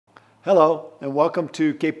Hello, and welcome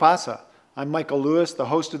to Que Pasa. I'm Michael Lewis, the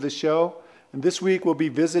host of the show, and this week we'll be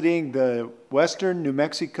visiting the Western New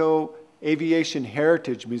Mexico Aviation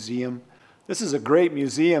Heritage Museum. This is a great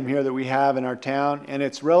museum here that we have in our town, and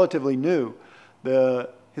it's relatively new. The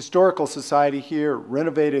Historical Society here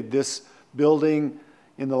renovated this building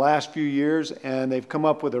in the last few years, and they've come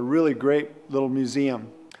up with a really great little museum.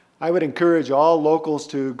 I would encourage all locals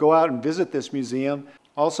to go out and visit this museum.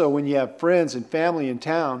 Also, when you have friends and family in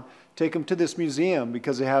town, take them to this museum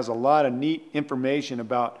because it has a lot of neat information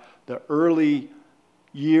about the early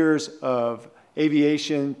years of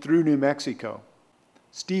aviation through New Mexico.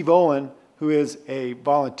 Steve Owen, who is a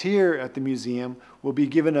volunteer at the museum, will be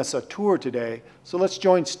giving us a tour today. So let's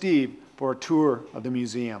join Steve for a tour of the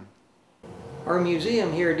museum. Our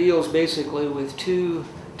museum here deals basically with two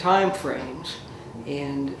time frames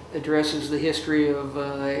and addresses the history of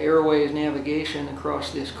airways navigation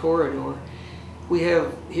across this corridor. We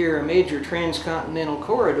have here a major transcontinental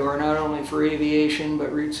corridor, not only for aviation,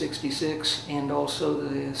 but Route 66 and also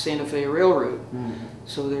the Santa Fe Railroad.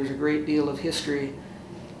 So there's a great deal of history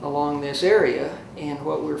along this area, and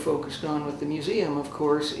what we're focused on with the museum, of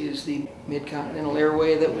course, is the Mid-Continental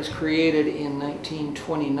Airway that was created in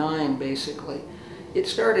 1929, basically. It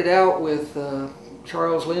started out with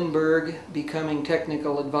Charles Lindbergh becoming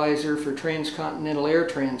technical advisor for transcontinental air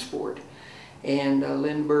transport. And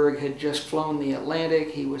Lindbergh had just flown the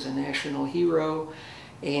Atlantic. He was a national hero,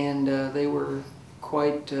 and they were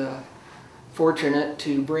quite fortunate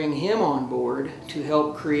to bring him on board to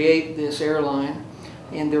help create this airline.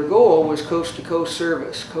 And their goal was coast-to-coast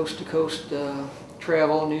service, coast-to-coast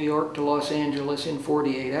travel, New York to Los Angeles in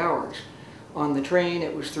 48 hours. On the train,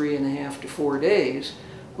 it was 3.5 to 4 days,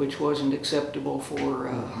 which wasn't acceptable for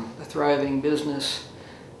a thriving business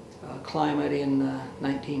climate in the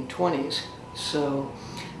 1920s. So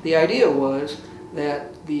the idea was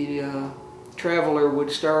that the traveler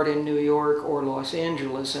would start in New York or Los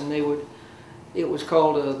Angeles, and it was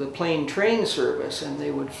called the plane train service, and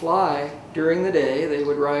they would fly during the day. They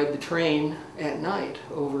would ride the train at night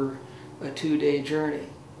over a 2-day journey.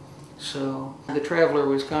 So the traveler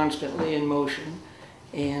was constantly in motion,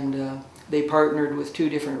 and they partnered with two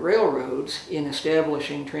different railroads in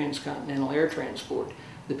establishing transcontinental air transport.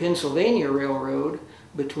 The Pennsylvania Railroad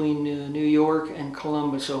between New York and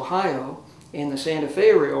Columbus, Ohio, and the Santa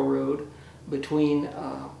Fe Railroad between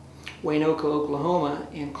Waynoka, Oklahoma,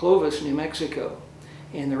 and Clovis, New Mexico.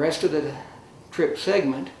 And the rest of the trip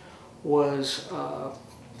segment was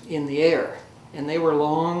in the air. And they were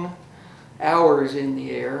long hours in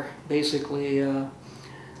the air, basically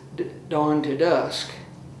dawn to dusk.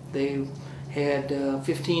 They had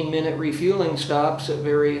 15-minute refueling stops at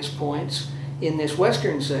various points. In this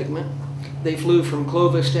western segment, they flew from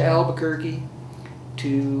Clovis to Albuquerque,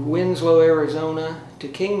 to Winslow, Arizona, to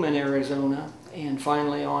Kingman, Arizona, and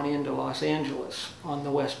finally on into Los Angeles on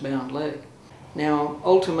the westbound leg. Now,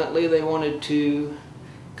 ultimately, they wanted to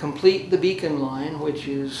complete the Beacon Line, which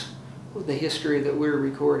is the history that we're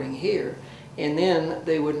recording here, and then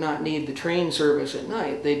they would not need the train service at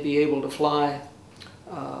night. They'd be able to fly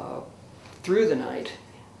through the night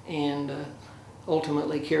and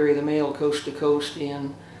ultimately carry the mail coast to coast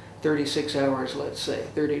in 36 hours, let's say,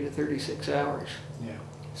 30 to 36 hours. Yeah.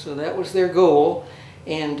 So that was their goal,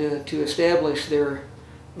 and to establish their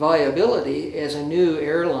viability as a new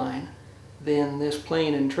airline, then this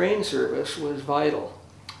plane and train service was vital.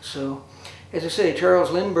 So, as I say, Charles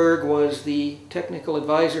Lindbergh was the technical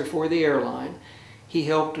advisor for the airline. He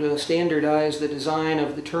helped standardize the design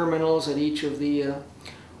of the terminals at each of the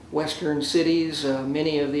western cities.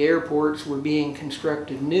 Many of the airports were being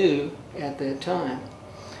constructed new at that time.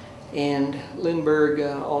 And Lindbergh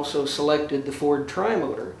also selected the Ford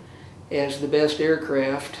Trimotor as the best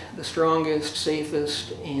aircraft, the strongest,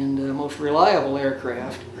 safest, and most reliable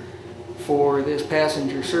aircraft for this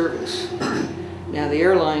passenger service. Now, the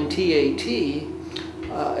airline TAT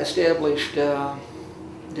established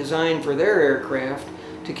design for their aircraft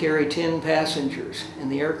to carry 10 passengers, and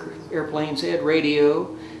the airplanes had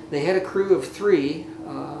radio. They had a crew of 3,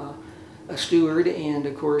 a steward and,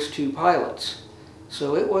 of course, 2 pilots.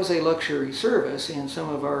 So it was a luxury service, and some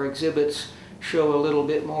of our exhibits show a little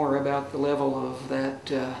bit more about the level of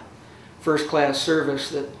that first-class service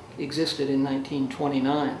that existed in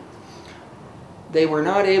 1929. They were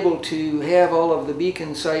not able to have all of the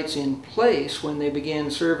beacon sites in place when they began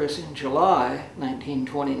service in July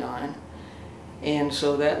 1929, and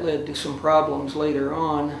so that led to some problems later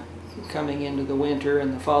on coming into the winter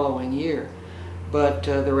and the following year. But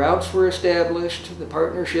the routes were established, the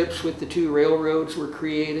partnerships with the 2 railroads were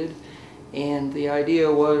created, and the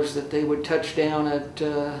idea was that they would touch down at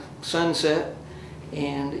sunset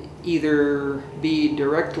and either be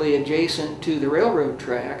directly adjacent to the railroad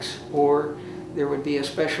tracks, or there would be a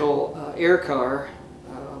special air car,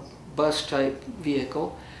 bus type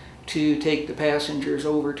vehicle, to take the passengers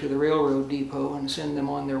over to the railroad depot and send them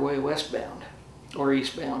on their way westbound or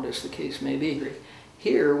eastbound, as the case may be.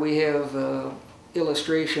 Here we have an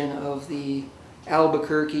illustration of the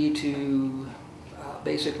Albuquerque to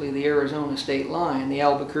basically the Arizona state line, the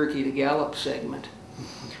Albuquerque to Gallup segment.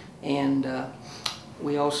 And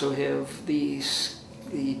we also have the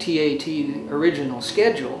TAT original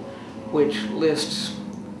schedule, which lists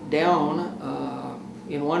down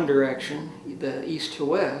in one direction, the east to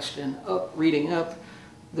west, and up, reading up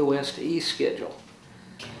the west to east schedule.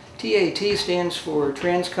 TAT stands for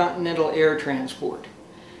Transcontinental Air Transport,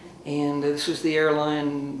 and this is the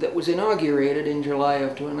airline that was inaugurated in July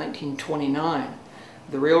of 1929.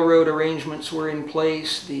 The railroad arrangements were in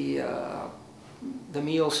place, the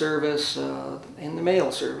meal service and the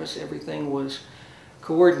mail service, everything was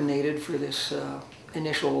coordinated for this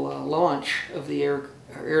initial launch of the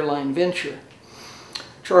airline venture.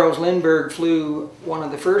 Charles Lindbergh flew one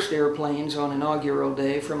of the first airplanes on inaugural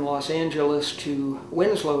day from Los Angeles to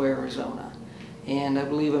Winslow, Arizona. And I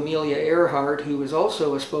believe Amelia Earhart, who was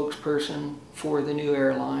also a spokesperson for the new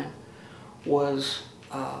airline, was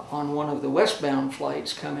on one of the westbound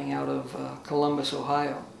flights coming out of Columbus,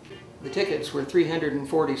 Ohio. The tickets were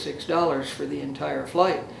 $346 for the entire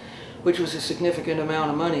flight, which was a significant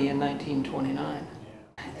amount of money in 1929.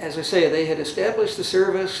 As I say, they had established the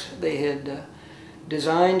service, they had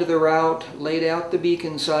designed the route, laid out the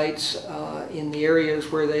beacon sites in the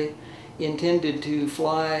areas where they intended to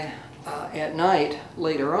fly at night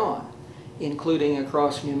later on, including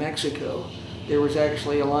across New Mexico. There was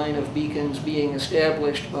actually a line of beacons being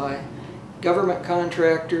established by government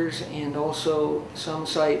contractors and also some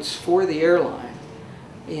sites for the airline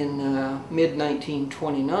in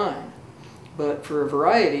mid-1929. But for a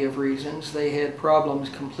variety of reasons, they had problems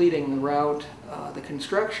completing the route, the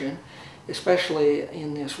construction, especially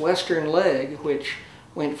in this western leg, which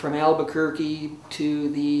went from Albuquerque to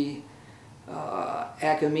the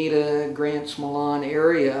Acomita, Grants-Milan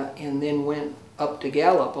area, and then went up to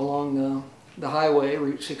Gallup along the highway,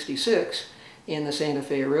 Route 66, and the Santa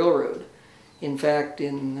Fe Railroad. In fact,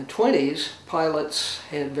 in the 20s, pilots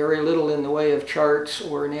had very little in the way of charts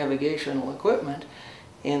or navigational equipment,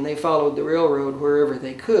 and they followed the railroad wherever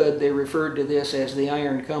they could. They referred to this as the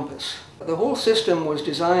iron compass. The whole system was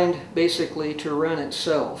designed basically to run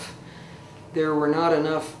itself. There were not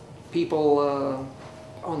enough people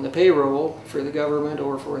on the payroll for the government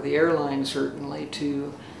or for the airline, certainly,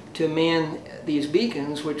 to man these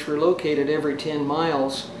beacons, which were located every 10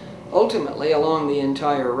 miles, ultimately along the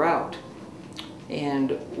entire route.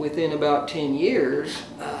 And within about 10 years,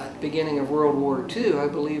 at the beginning of World War II, I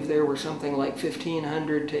believe there were something like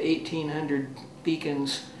 1,500 to 1,800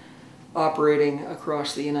 beacons operating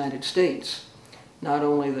across the United States. Not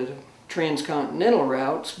only the transcontinental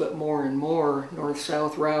routes, but more and more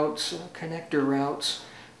north-south routes, connector routes.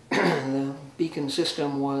 The beacon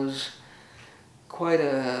system was quite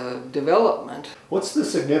a development. What's the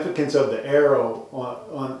significance of the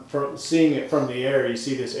arrow from seeing it from the air? You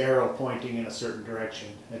see this arrow pointing in a certain direction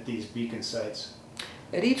at these beacon sites.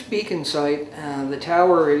 At each beacon site, the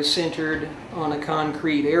tower is centered on a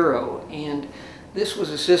concrete arrow, and this was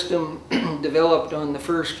a system developed on the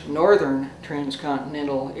first northern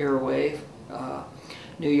transcontinental airway,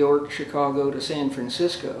 New York, Chicago to San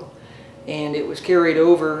Francisco. And it was carried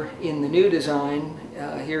over in the new design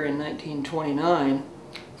here in 1929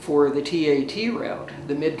 for the TAT route,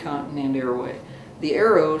 the Mid-Continent Airway. The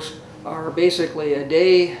arrows are basically a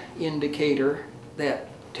day indicator that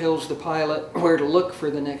tells the pilot where to look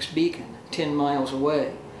for the next beacon 10 miles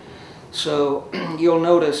away. So you'll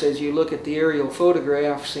notice as you look at the aerial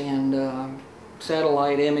photographs and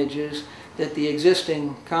satellite images that the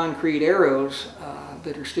existing concrete arrows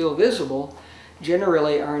that are still visible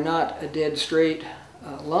generally are not a dead straight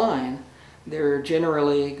line. They're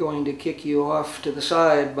generally going to kick you off to the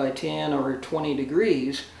side by 10 or 20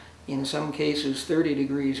 degrees, in some cases 30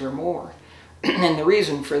 degrees or more. And the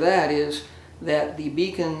reason for that is that the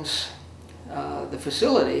beacons, the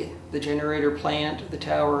facility, the generator plant, the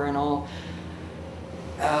tower and all,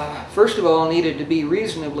 first of all needed to be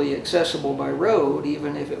reasonably accessible by road,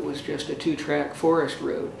 even if it was just a 2-track forest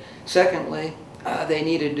road. Secondly, they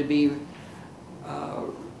needed to be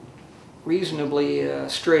reasonably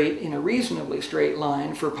straight, in a reasonably straight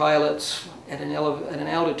line for pilots at an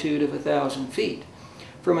altitude of 1,000 feet.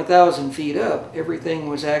 From 1,000 feet up, everything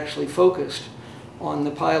was actually focused on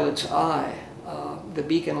the pilot's eye. The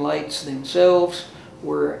beacon lights themselves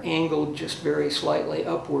were angled just very slightly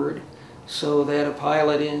upward so that a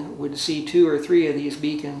pilot would see 2 or 3 of these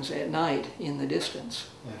beacons at night in the distance.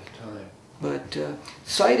 At a time. But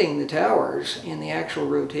sighting the towers and the actual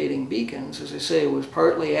rotating beacons, as I say, was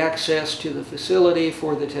partly access to the facility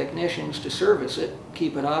for the technicians to service it,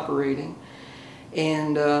 keep it operating,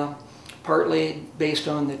 and partly based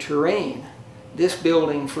on the terrain. This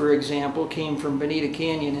building, for example, came from Bonita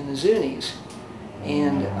Canyon in the Zunis,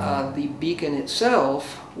 and the beacon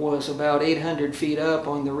itself was about 800 feet up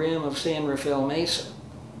on the rim of San Rafael Mesa.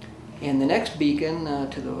 And the next beacon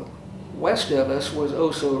to the west of us was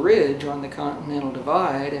Oso Ridge on the Continental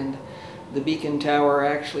Divide, and the beacon tower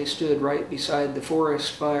actually stood right beside the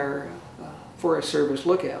Forest Service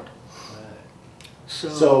lookout. Right.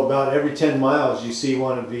 So about every 10 miles you see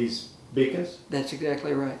one of these beacons? That's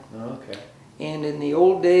exactly right. Okay. And in the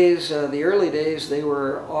old days, the early days,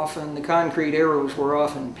 the concrete arrows were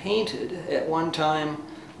often painted. At one time,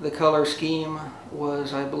 the color scheme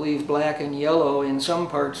was, I believe, black and yellow in some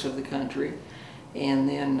parts of the country, and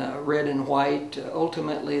then red and white.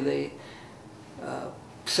 Ultimately, they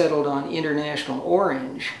settled on international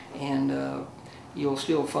orange, and you'll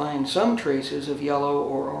still find some traces of yellow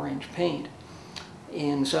or orange paint.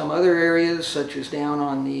 In some other areas, such as down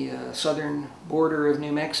on the southern border of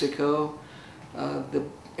New Mexico, the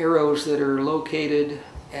arrows that are located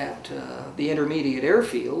at the intermediate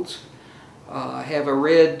airfields have a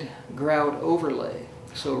red grout overlay.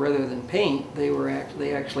 So rather than paint,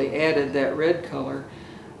 they actually added that red color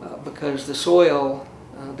because the soil,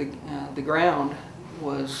 the ground,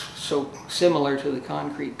 was so similar to the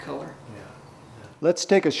concrete color. Yeah. Let's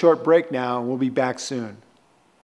take a short break now, and we'll be back soon.